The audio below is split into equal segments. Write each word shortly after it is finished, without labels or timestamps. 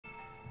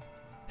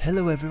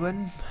Hello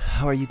everyone,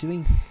 how are you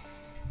doing?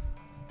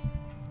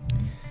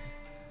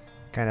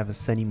 Kind of a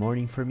sunny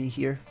morning for me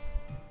here.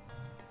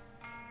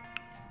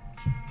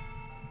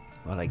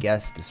 Well, I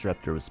guess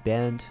Disruptor was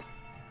banned,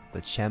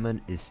 but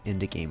Shaman is in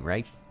the game,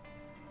 right?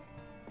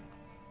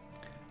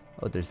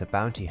 Oh, there's a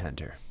Bounty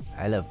Hunter.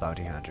 I love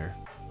Bounty Hunter.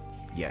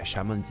 Yeah,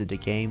 Shaman's in the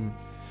game.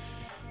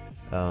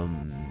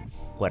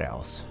 What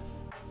else?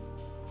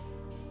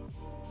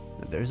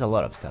 There's a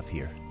lot of stuff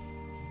here.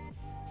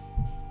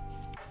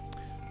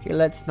 Okay,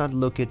 let's not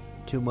look at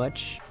too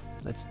much.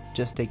 Let's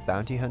just take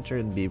Bounty Hunter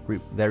and be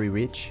very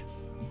rich.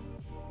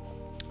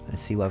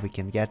 Let's see what we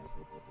can get.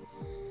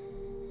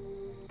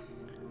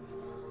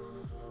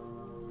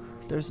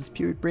 There's a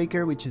Spirit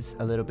Breaker, which is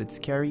a little bit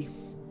scary.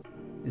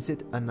 Is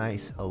it a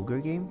nice Ogre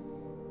game?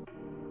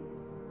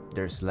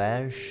 There's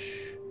Slash.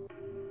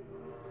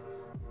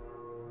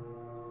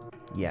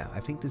 Yeah,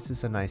 I think this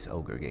is a nice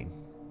Ogre game.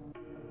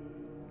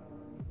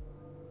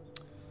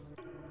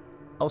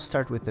 I'll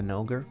start with an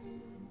Ogre.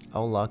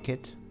 I'll lock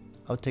it.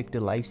 I'll take the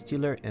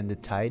Lifestealer and the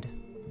Tide.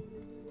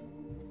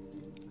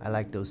 I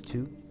like those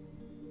two.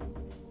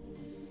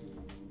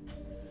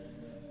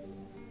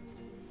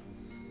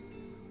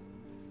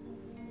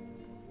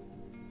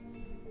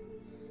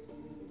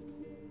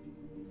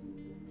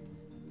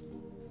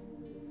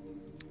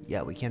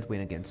 Yeah, we can't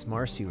win against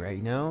Marcy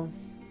right now.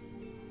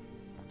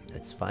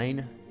 That's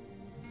fine.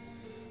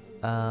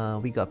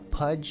 We got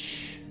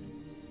Pudge.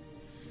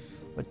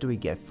 What do we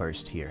get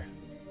first here?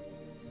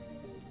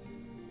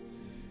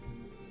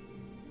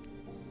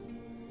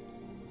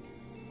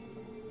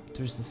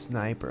 There's a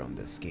Sniper on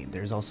this game.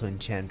 There's also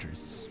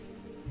Enchantress.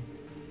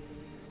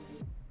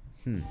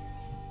 I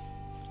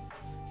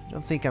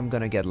don't think I'm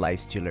gonna get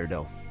Lifestealer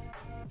though.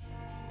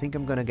 I think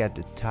I'm gonna get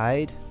the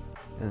Tide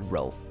and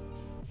roll.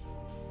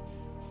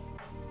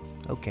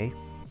 Okay.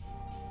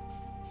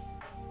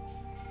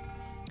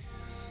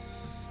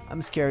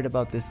 I'm scared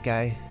about this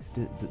guy.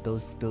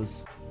 Those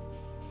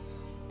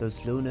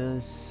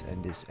Lunas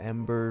and this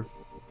Ember.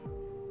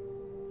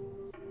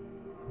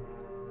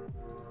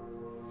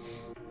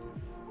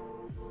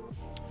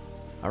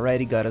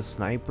 Alrighty, got a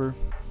Sniper.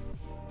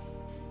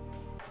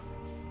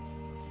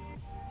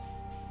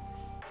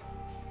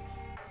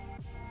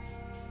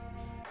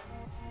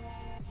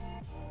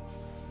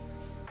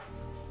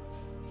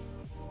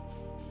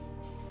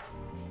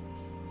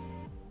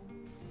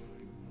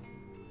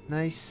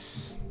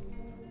 Nice.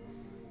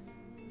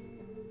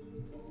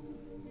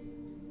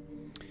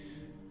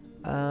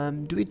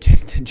 Do we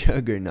take the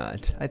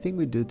Juggernaut? I think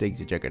we do take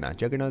the Juggernaut.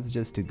 Juggernaut is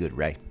just too good,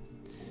 right?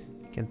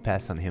 Can't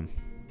pass on him.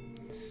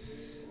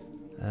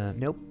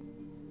 Nope.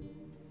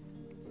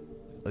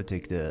 I'll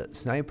take the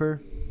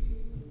Sniper.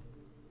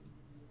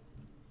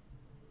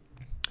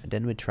 And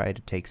then we try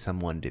to take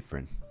someone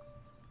different.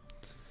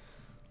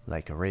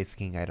 Like a Wraith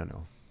King, I don't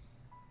know.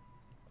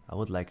 I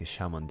would like a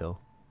Shaman though.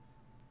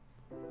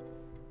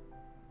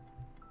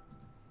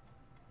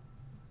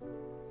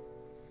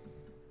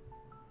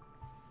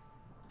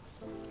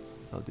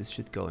 Oh, this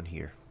should go in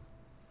here.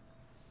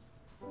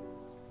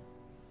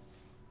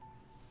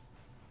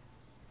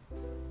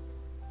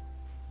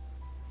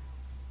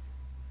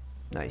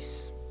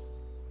 Nice.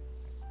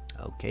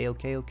 Okay.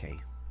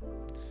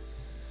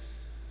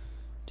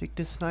 Take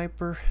the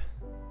Sniper.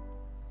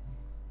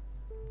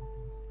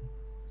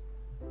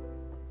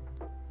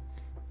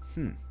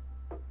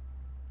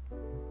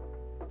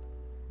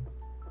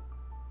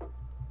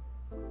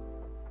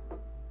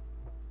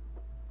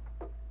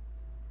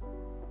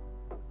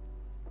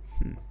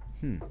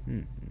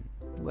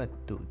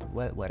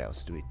 What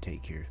else do we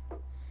take here?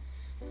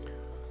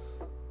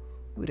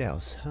 What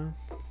else, huh?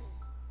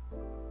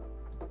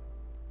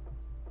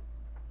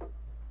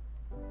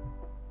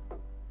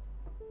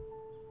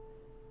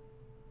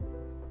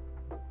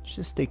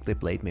 Just take the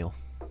Blade Mail.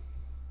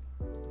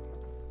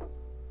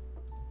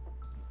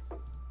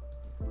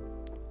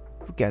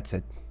 Who gets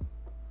it?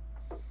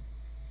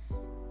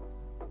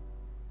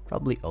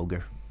 Probably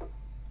Ogre.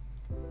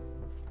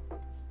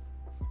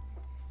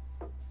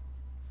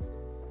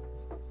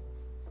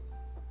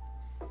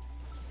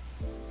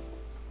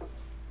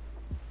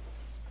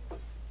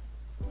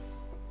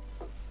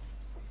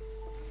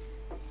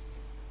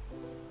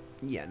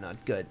 Yeah,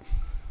 not good.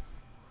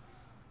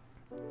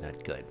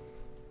 Not good.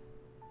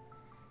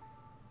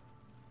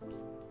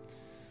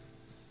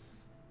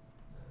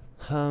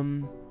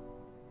 I'll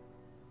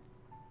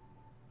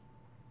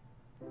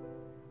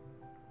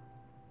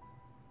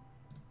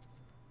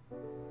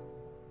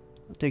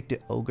take the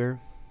Ogre.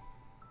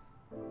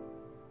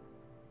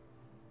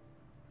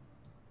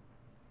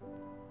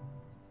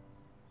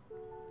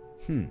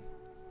 I'm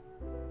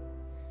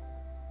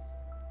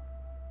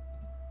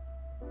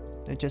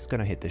just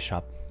gonna hit the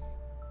shop.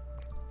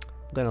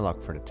 I'm gonna lock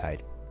for the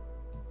Tide.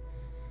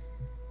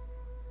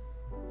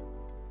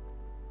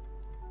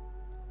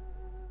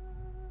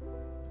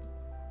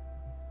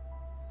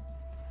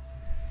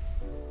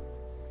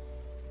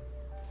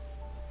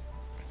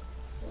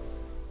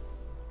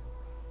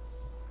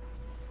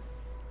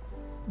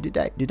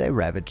 Did I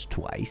ravage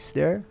twice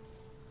there?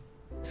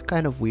 It's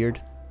kind of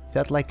weird.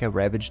 Felt like I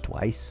ravaged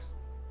twice.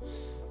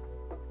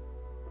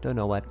 Don't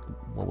know what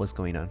was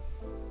going on.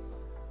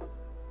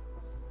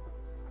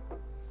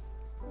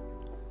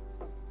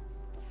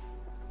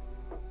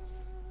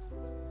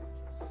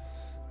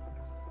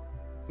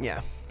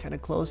 Yeah, kind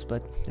of close,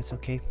 but it's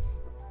okay.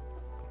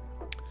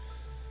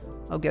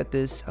 I'll get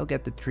this. I'll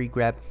get the 3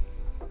 grab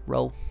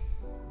roll.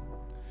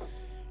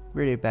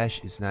 Radio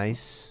bash is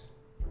nice.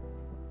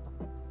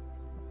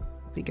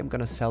 I think I'm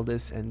gonna sell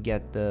this and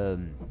get the...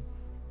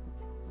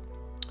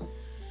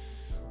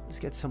 Let's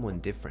get someone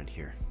different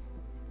here.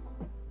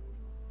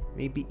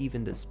 Maybe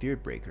even the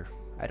Spirit Breaker.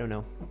 I don't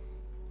know.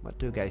 What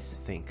do you guys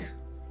think?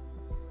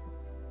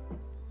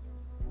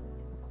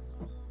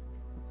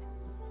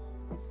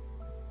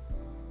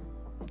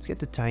 Let's get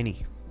the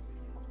Tiny.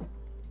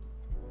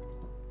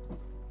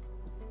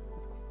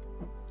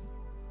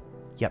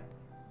 Yep.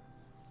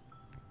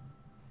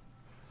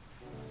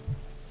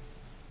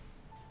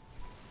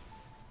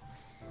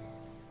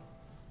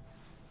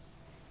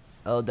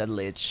 Oh, that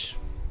Lich.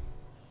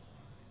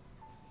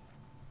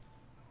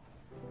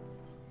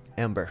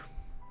 Ember.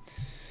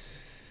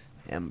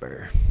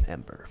 Ember.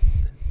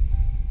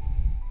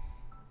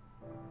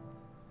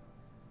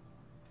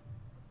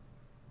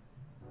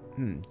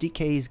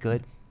 DK is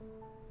good.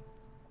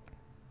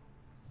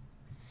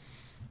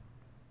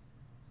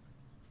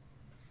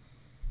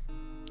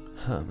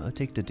 I'll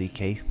take the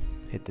DK.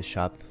 Hit the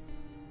shop.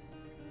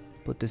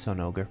 Put this on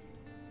Ogre.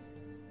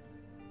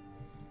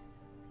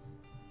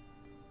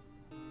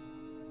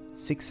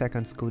 6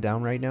 seconds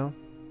cooldown right now.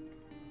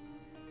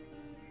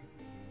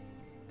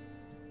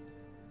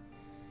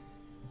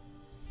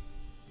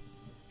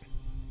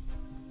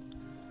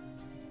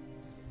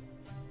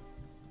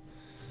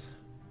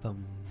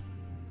 Boom.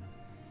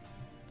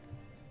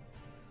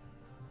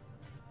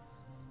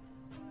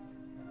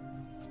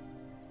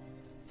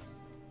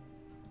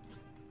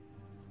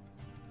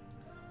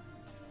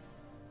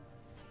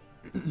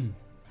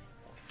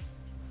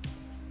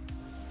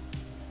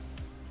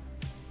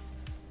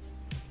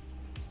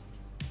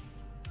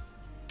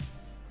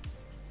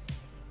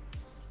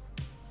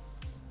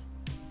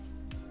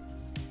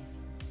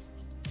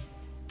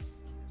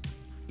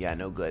 Yeah,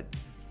 no good.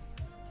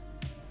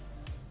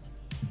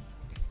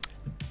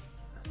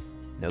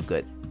 No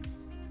good.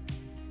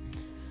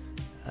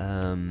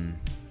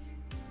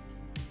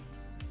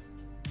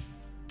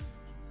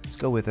 Let's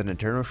go with an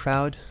Eternal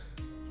Shroud.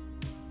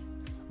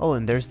 Oh,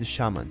 and there's the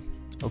Shaman.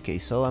 Okay,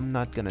 so I'm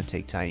not gonna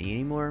take Tiny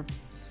anymore.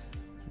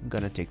 I'm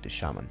gonna take the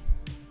Shaman.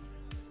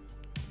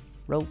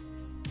 Roll.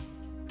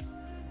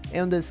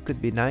 And this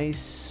could be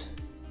nice.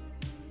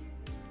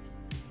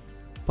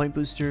 Point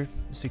booster.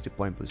 Let's take the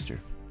point booster.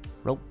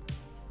 Roll.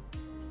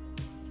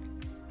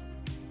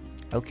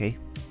 Okay.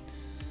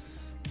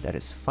 That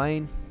is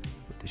fine.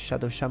 Put the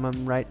Shadow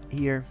Shaman right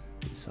here.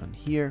 This on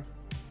here.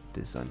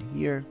 This on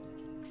here.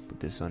 Put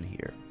this on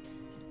here.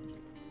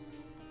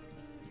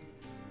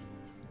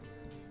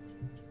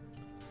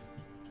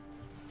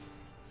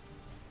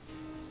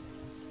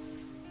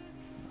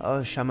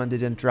 Oh, Shaman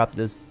didn't drop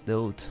this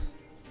ult.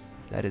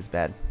 That is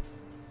bad.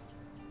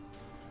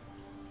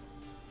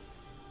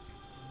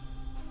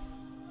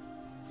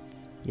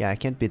 Yeah, I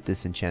can't beat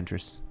this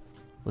Enchantress.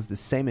 It was the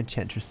same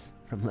Enchantress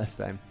from last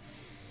time.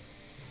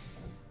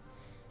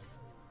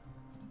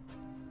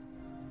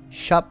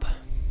 Shop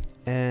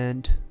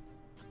and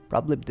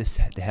probably this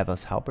the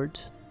Heaven's Halberd.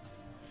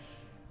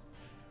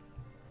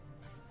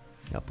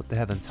 Yeah, I'll put the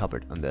Heaven's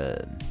Halberd on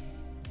the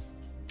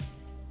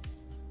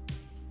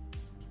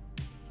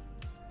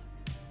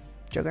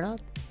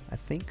Juggernaut, I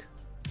think.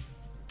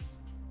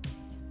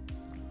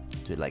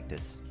 Do it like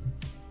this.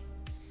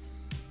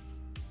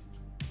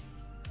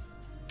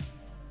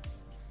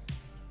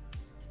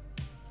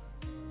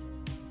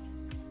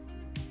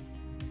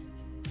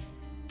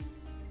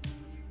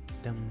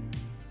 Dum,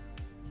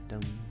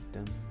 dum,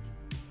 dum.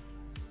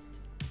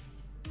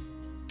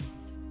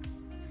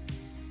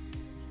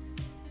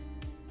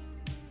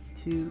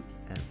 Two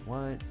and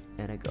one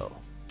and a go.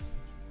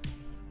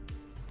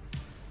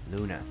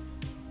 Luna.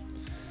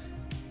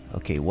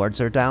 Okay, wards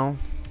are down.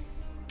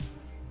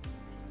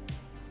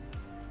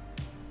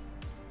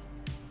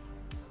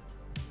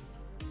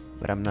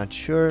 But I'm not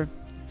sure.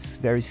 It's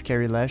very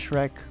scary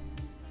Lashrak.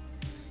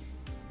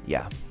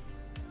 Yeah.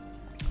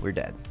 We're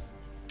dead.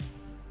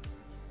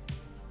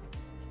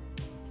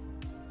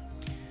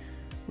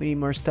 We need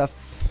more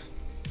stuff.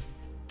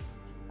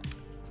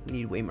 We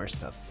need way more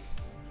stuff.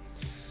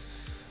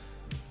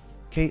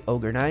 Okay,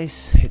 Ogre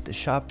nice. Hit the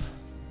shop.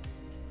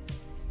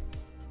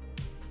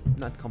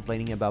 Not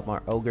complaining about my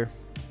Ogre.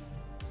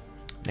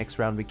 Next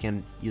round we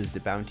can use the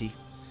bounty.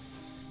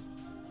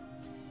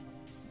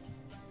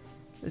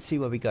 Let's see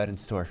what we got in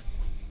store.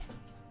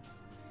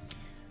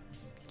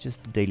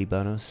 Just the daily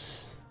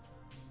bonus.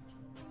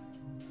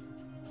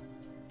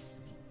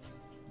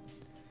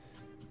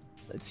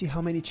 Let's see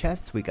how many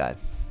chests we got.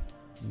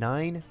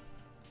 9,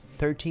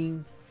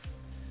 13,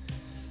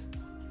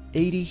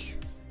 80,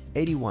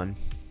 81.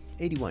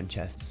 81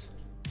 chests.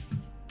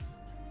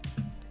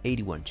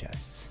 81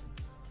 chests.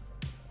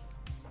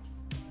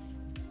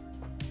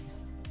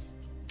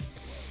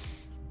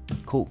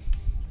 Cool.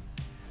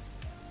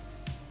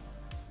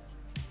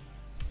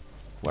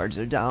 Wards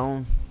are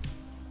down.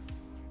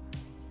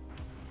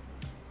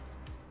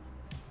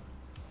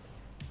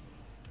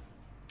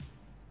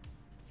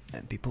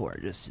 And people are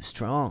just too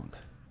strong.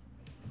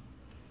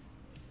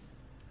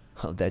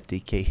 Oh, that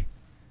decay.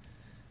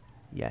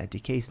 Yeah,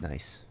 decay's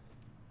nice.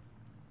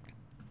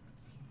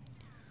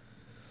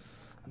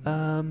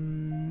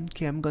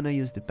 Okay, I'm gonna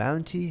use the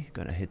bounty.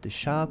 Gonna hit the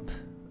shop.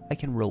 I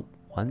can roll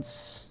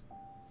once.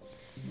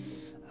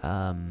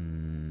 I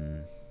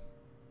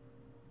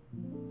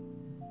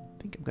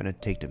think I'm gonna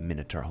take the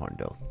Minotaur horn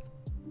though.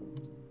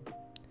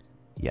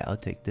 Yeah, I'll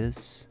take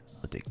this.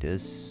 I'll take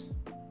this.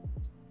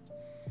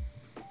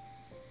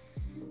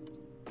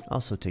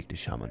 Also take the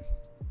shaman.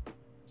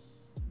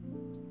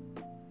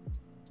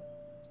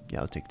 Yeah,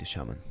 I'll take the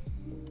shaman.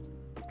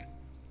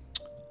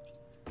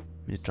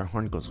 Minotaur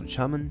horn goes on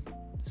shaman.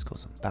 This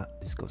goes on bat.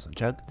 This goes on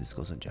jug. This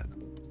goes on jug.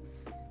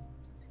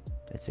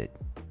 That's it.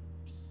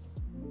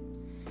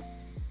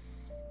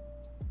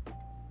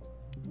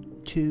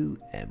 2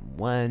 and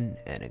 1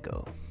 and a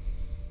go.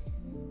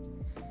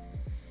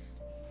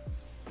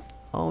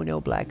 Oh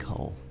no, black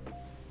hole.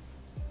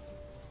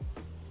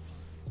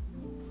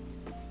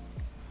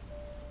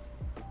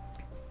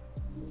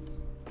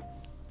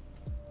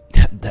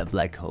 That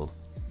black hole.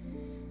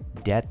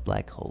 That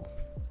black hole.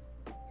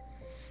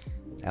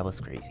 That was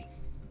crazy.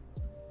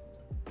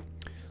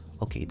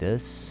 Okay,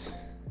 this.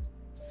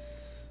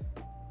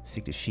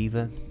 Stick to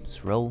Shiva.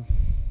 Let's roll.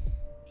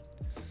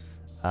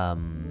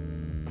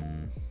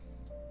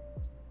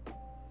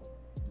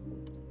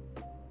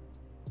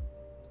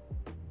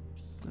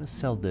 Gonna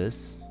sell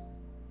this.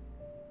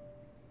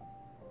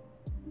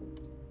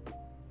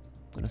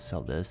 Gonna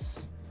sell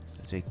this.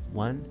 I'll take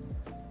 1,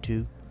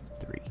 2,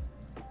 3.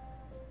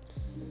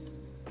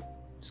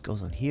 This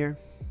goes on here.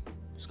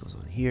 This goes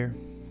on here.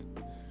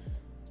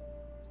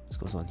 This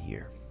goes on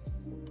here.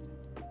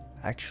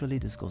 Actually,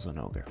 this goes on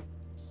Ogre.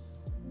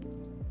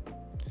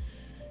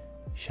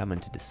 Shaman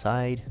to the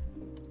side.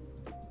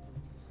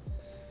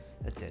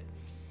 That's it.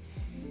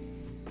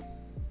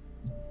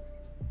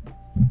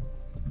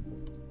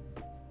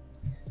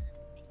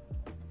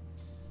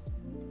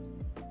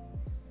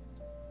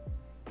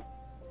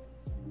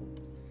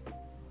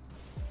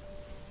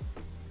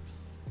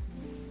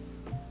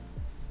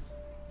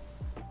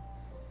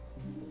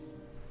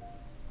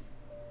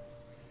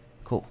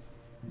 Cool.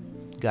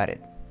 Got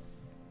it.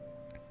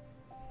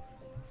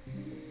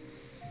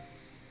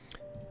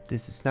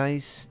 This is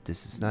nice,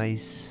 this is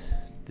nice,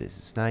 this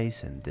is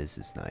nice, and this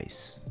is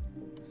nice.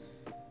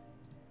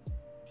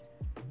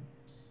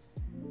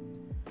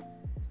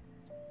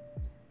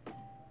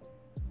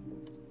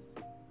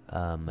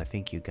 I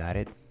think you got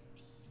it.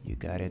 You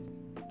got it.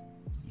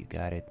 You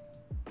got it.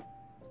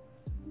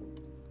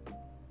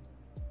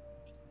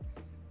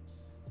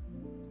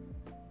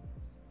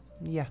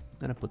 Yeah,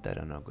 gonna put that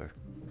on Ogre.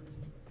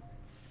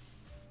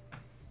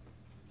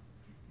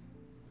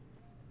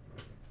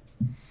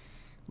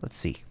 Let's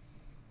see.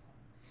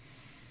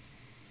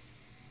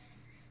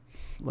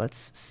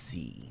 Let's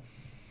see.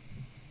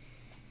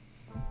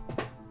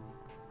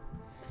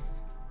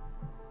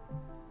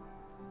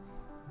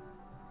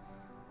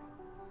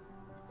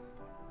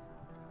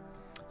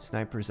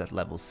 Sniper's at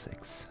level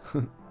 6.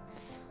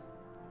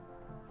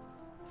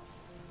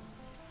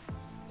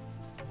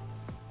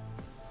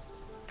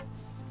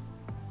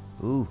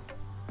 Ooh.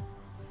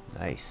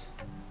 Nice.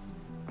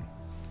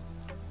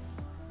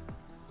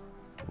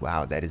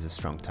 Wow, that is a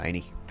strong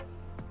tiny.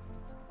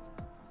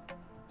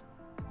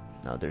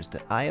 Now there's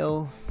the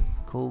IO.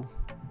 Cool.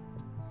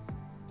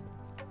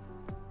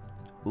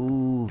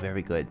 Ooh,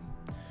 very good.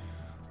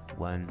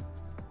 1,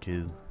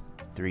 2,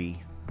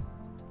 3,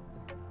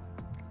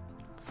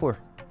 4.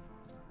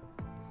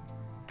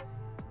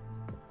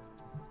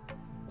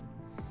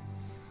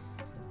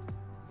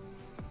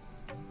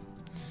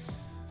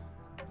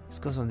 This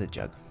goes on the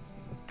jug.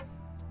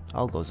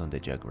 All goes on the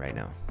jug right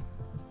now.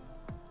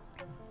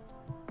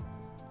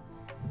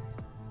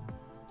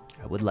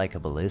 I would like a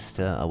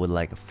ballista. I would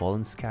like a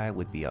fallen sky.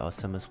 Would be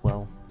awesome as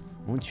well.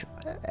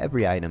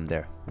 Every item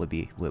there would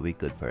be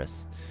good for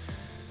us.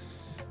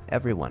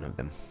 Every one of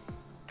them.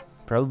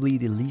 Probably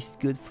the least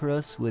good for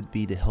us would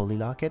be the holy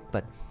locket,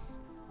 but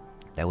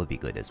that would be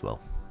good as well.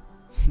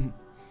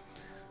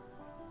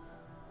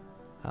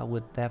 I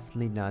would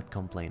definitely not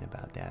complain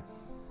about that.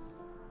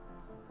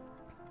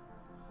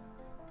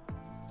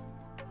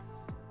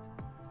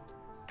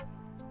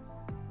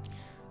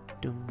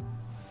 Dum,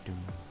 dum.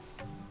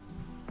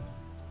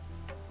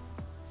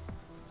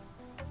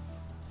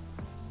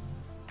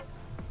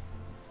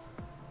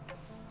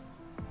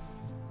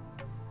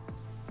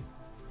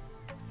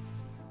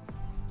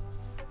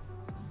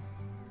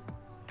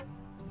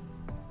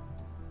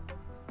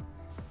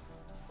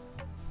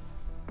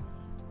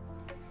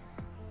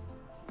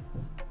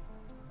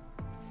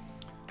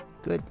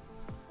 Good.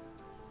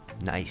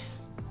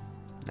 Nice.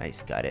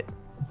 Nice, got it.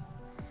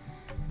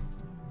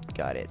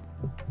 Got it.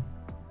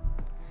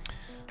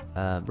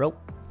 Rope.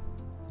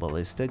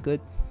 Ballista,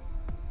 good.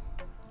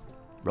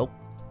 Rope.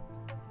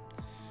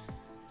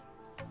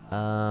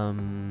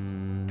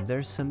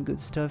 There's some good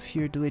stuff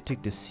here. Do I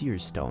take the seer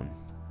stone?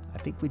 I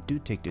think we do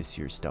take the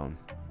seer stone.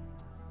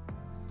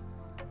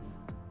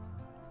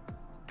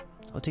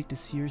 I'll take the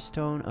seer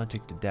stone, I'll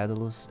take the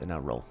Daedalus, and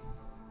I'll roll.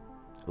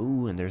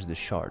 Ooh, and there's the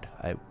shard.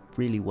 I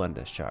really want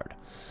the shard.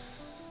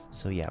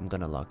 So yeah, I'm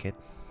gonna lock it.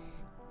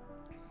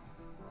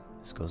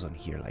 This goes on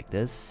here like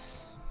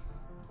this.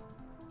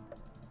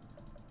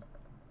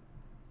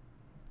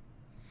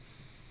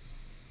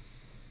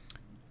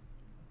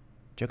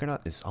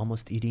 Juggernaut is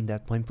almost eating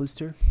that point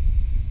booster,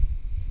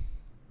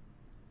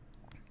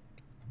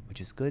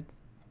 which is good.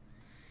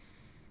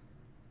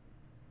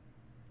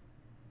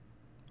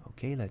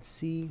 Okay, let's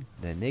see.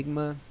 The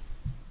Enigma.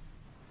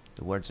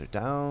 The wards are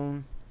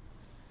down.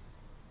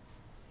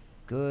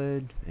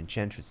 Good.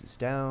 Enchantress is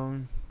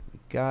down. We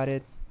got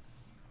it.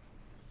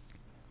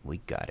 We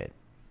got it.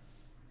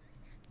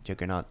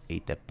 Juggernaut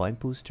ate that point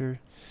booster.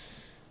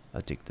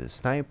 I'll take the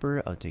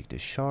sniper. I'll take the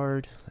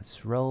shard.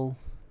 Let's roll.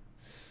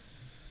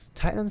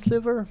 Titan's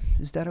liver.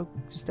 Is that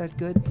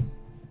good?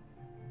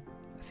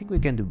 I think we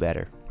can do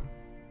better.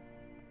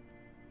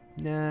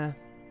 Nah.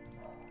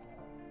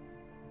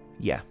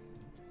 Yeah.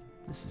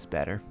 This is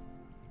better.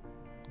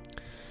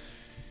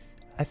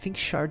 I think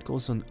shard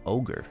goes on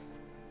Ogre.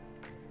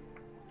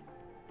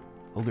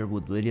 Ogre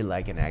would really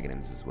like an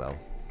Aghanims as well.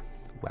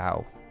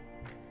 Wow.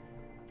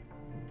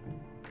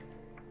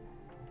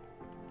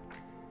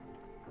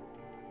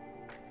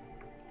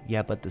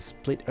 Yeah, but the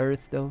split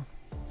earth though.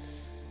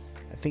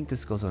 I think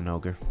this goes on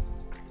Ogre.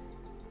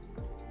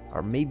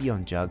 Or maybe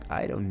on Jug.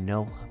 I don't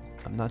know.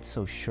 I'm not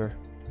so sure.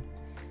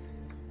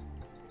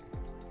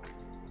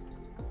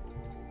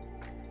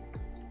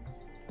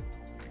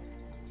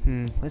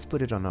 Let's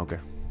put it on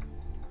Ogre.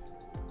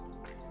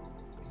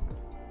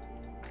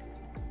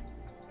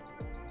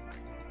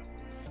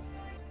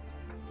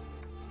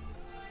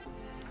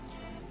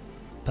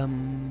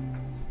 Bum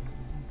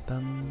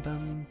bum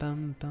bum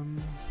bum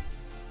bum.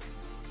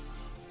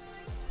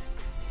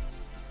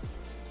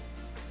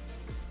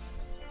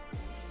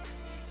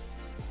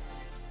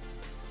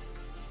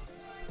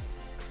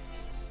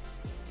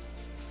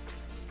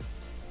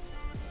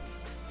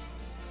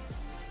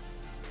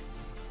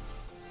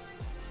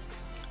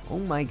 Oh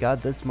my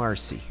god, that's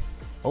Marcy.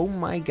 Oh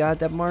my god,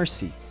 that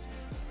Marcy.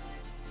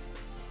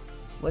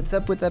 What's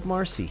up with that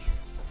Marcy?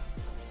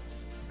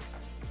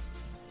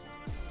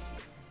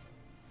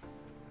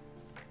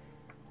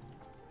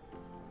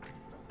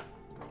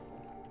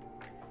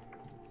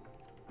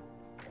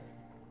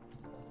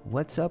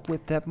 What's up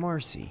with that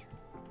Marcy?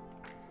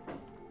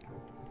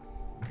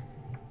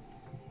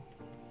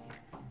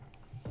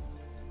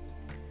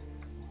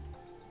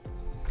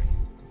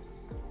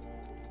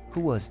 Who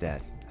was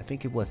that? I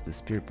think it was the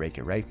Spirit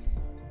Breaker, right?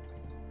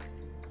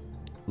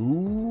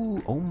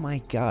 Ooh, oh my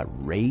god,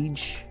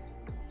 Rage?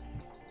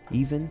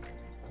 Even?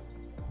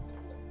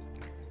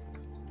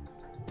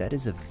 That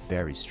is a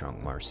very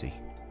strong Marcy.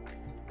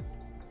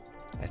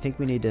 I think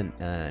we need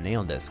an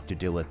Aeon Disc to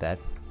deal with that.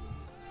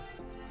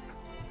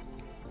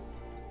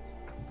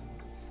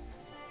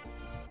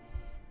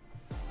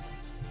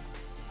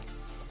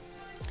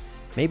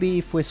 Maybe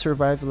if we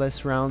survive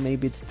last round,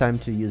 maybe it's time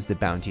to use the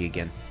bounty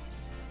again.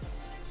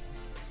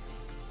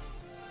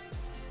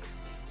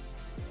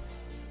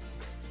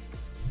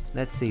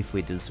 Let's see if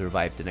we do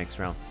survive the next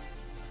round.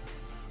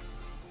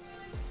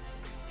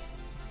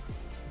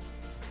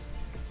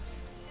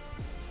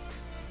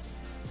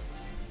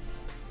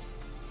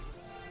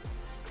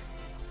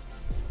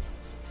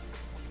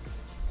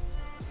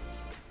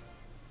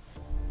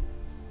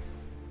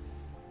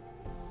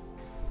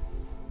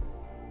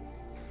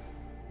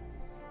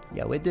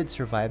 Yeah, we did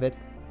survive it.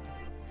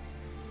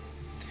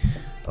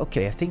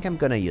 Okay, I think I'm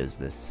gonna use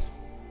this.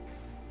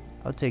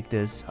 I'll take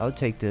this. I'll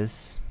take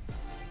this.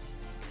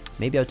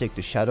 Maybe I'll take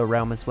the Shadow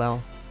Realm as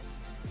well.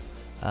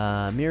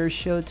 Mirror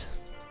Shield.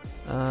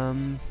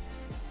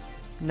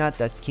 Not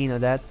that keen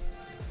on that.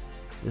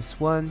 This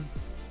one.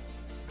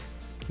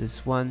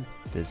 This one.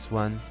 This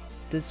one.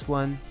 This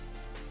one.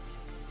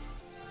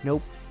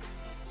 Nope.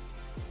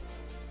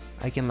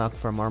 I can lock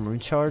from Armor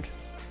and Shard.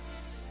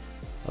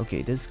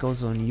 Okay, this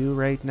goes on you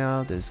right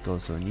now. This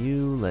goes on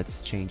you.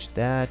 Let's change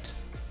that.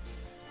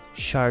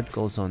 Shard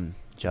goes on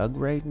Jug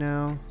right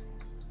now.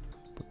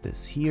 Put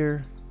this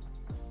here.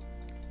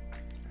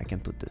 I can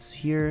put this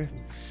here.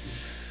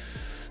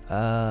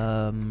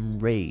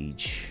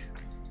 Rage.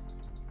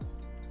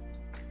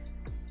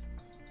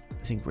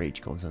 I think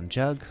Rage goes on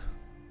Jug.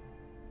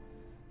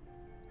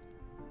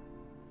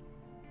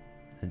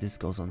 And this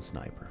goes on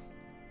Sniper.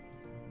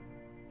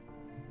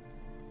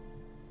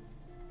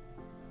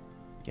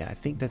 Yeah, I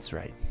think that's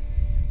right.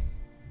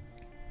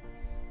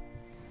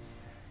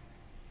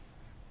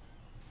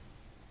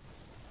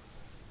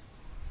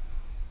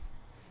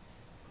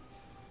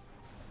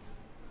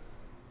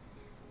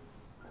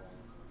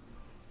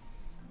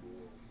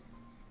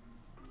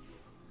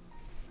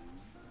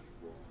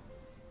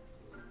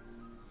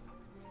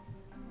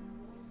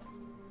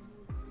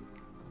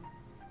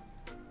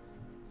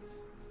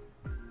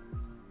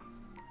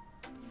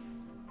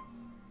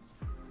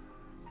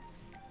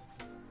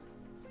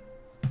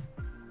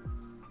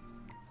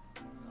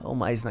 Oh,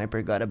 my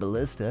sniper got a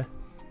ballista.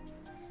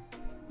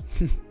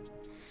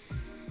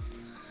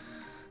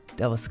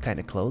 That was kind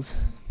of close.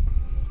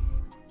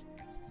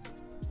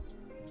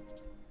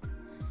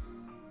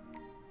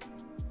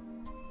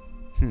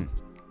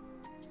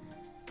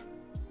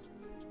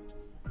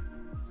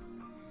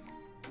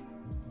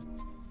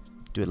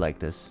 Do it like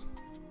this.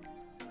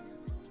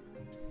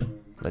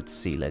 Let's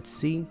see, let's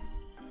see.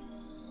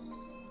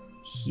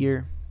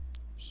 Here,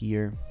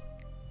 here,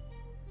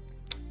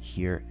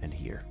 here, and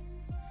here.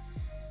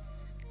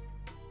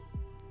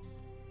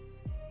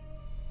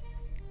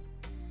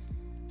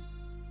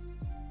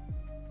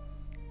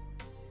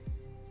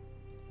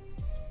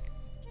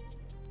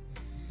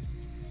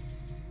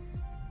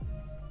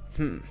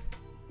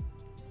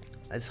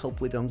 Let's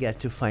hope we don't get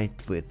to fight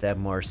with that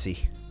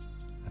Marcy.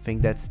 I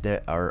think that's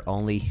the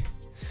only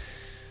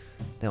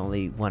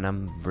one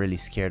I'm really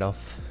scared of.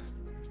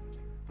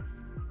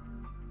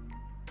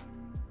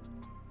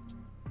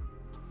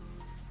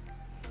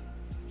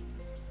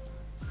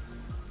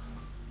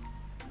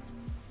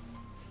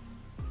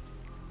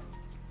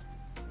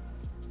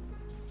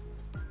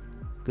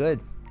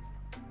 Good.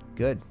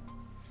 Good.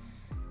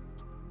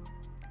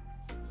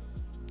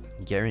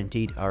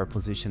 Guaranteed our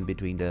position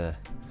between the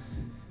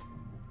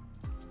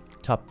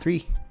top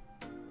 3.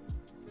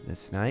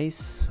 That's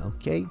nice.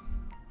 Okay.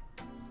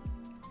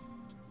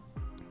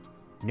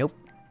 Nope.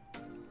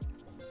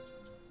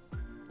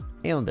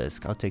 Aeon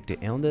Disc. I'll take the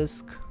Aeon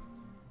Disc.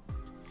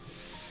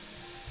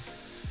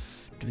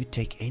 Do we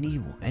take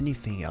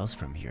anything else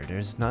from here?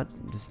 There's not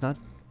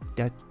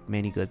that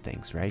many good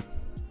things, right?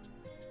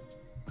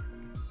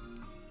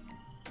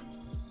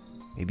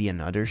 Maybe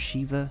another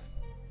Shiva?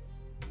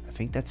 I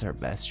think that's our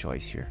best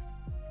choice here.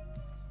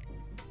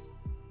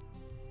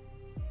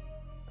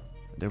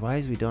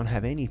 Otherwise, we don't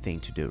have anything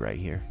to do right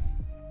here.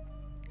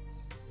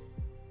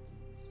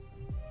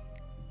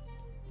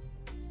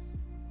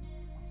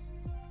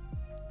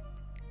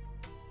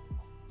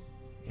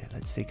 Yeah,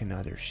 let's take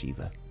another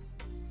Shiva.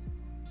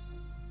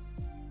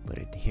 Put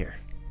it here.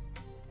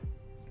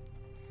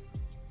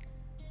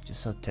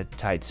 Just so that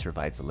Tide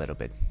survives a little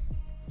bit.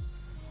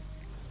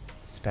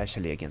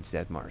 Especially against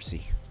that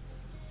Marcy.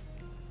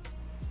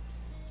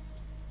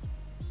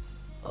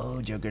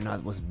 Oh,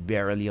 Juggernaut was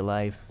barely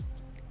alive.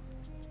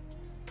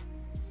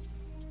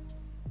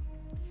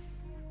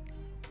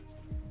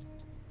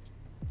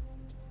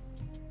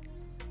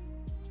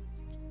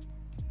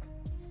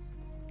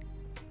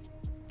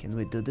 Can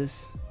we do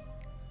this?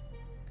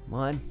 Come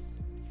on.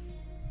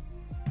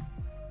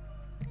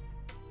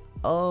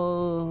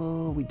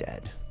 Oh, we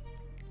dead.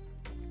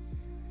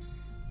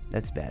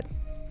 That's bad.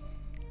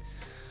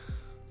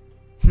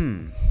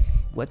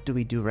 What do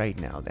we do right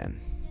now then?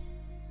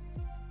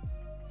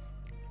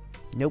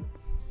 Nope.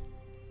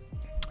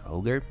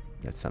 Ogre,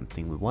 that's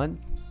something we want.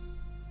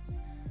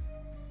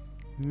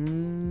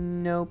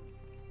 Nope.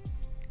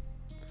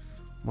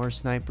 More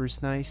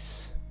snipers,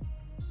 nice.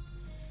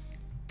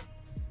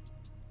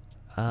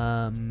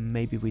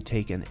 Maybe we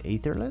take an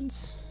Aether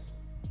Lens?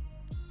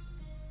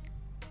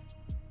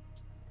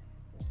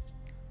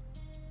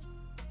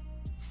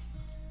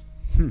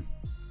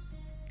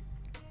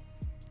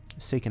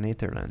 Let's take an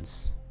Aether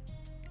Lens.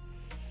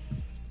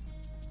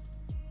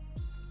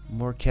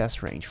 More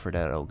cast range for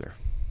that Ogre.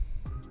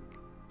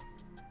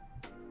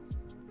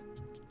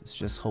 Let's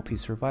just hope he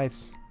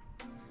survives.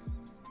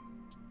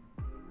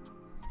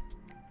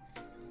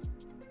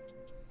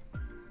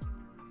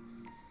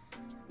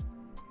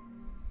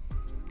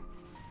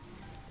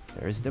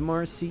 There's the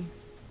Marcy.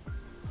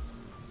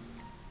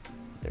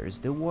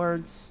 There's the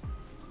wards.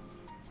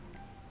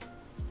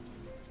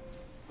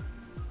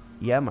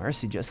 Yeah,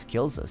 Marcy just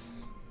kills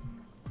us.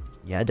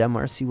 Yeah, that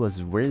Marcy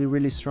was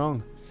really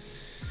strong.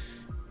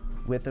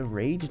 With a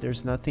rage,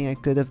 there's nothing I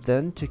could have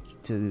done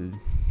to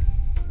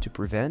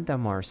prevent that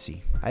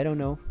Marcy. I don't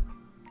know.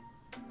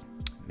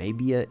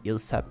 Maybe a Ill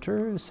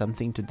Scepter,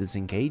 something to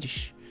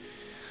disengage.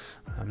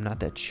 I'm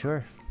not that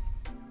sure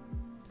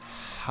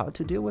how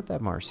to deal with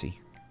that Marcy.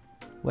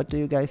 What do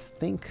you guys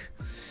think?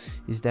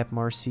 Is that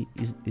Marcy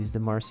is the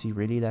Marcy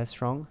really that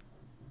strong?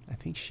 I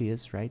think she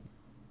is, right?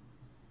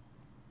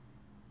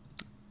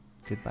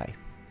 Goodbye.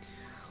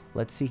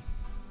 Let's see.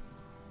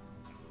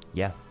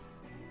 Yeah.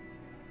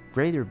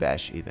 Greater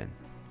Bash even.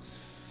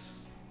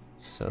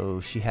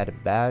 So she had a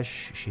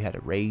Bash, she had a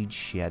Rage,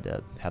 she had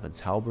a Heaven's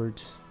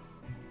Halberd.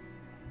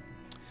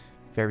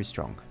 Very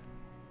strong.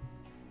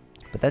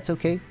 But that's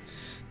okay.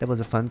 That was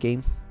a fun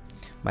game.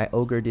 My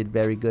Ogre did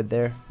very good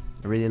there.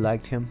 I really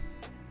liked him.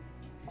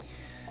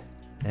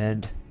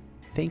 And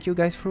thank you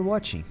guys for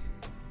watching.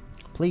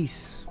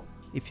 Please,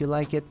 if you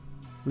like it,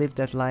 leave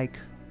that like,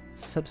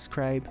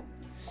 subscribe,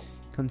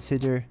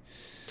 consider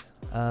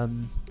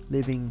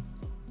leaving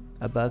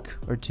a buck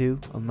or two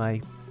on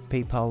my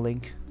PayPal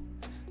link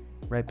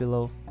right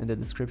below in the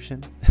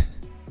description.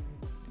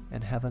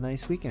 And have a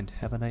nice weekend,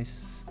 have a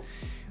nice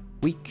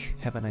week,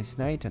 have a nice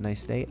night, a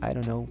nice day. I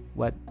don't know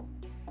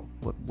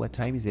what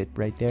time is it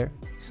right there,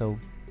 so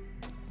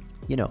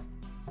you know,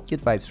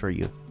 good vibes for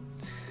you.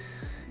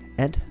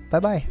 And bye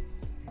bye.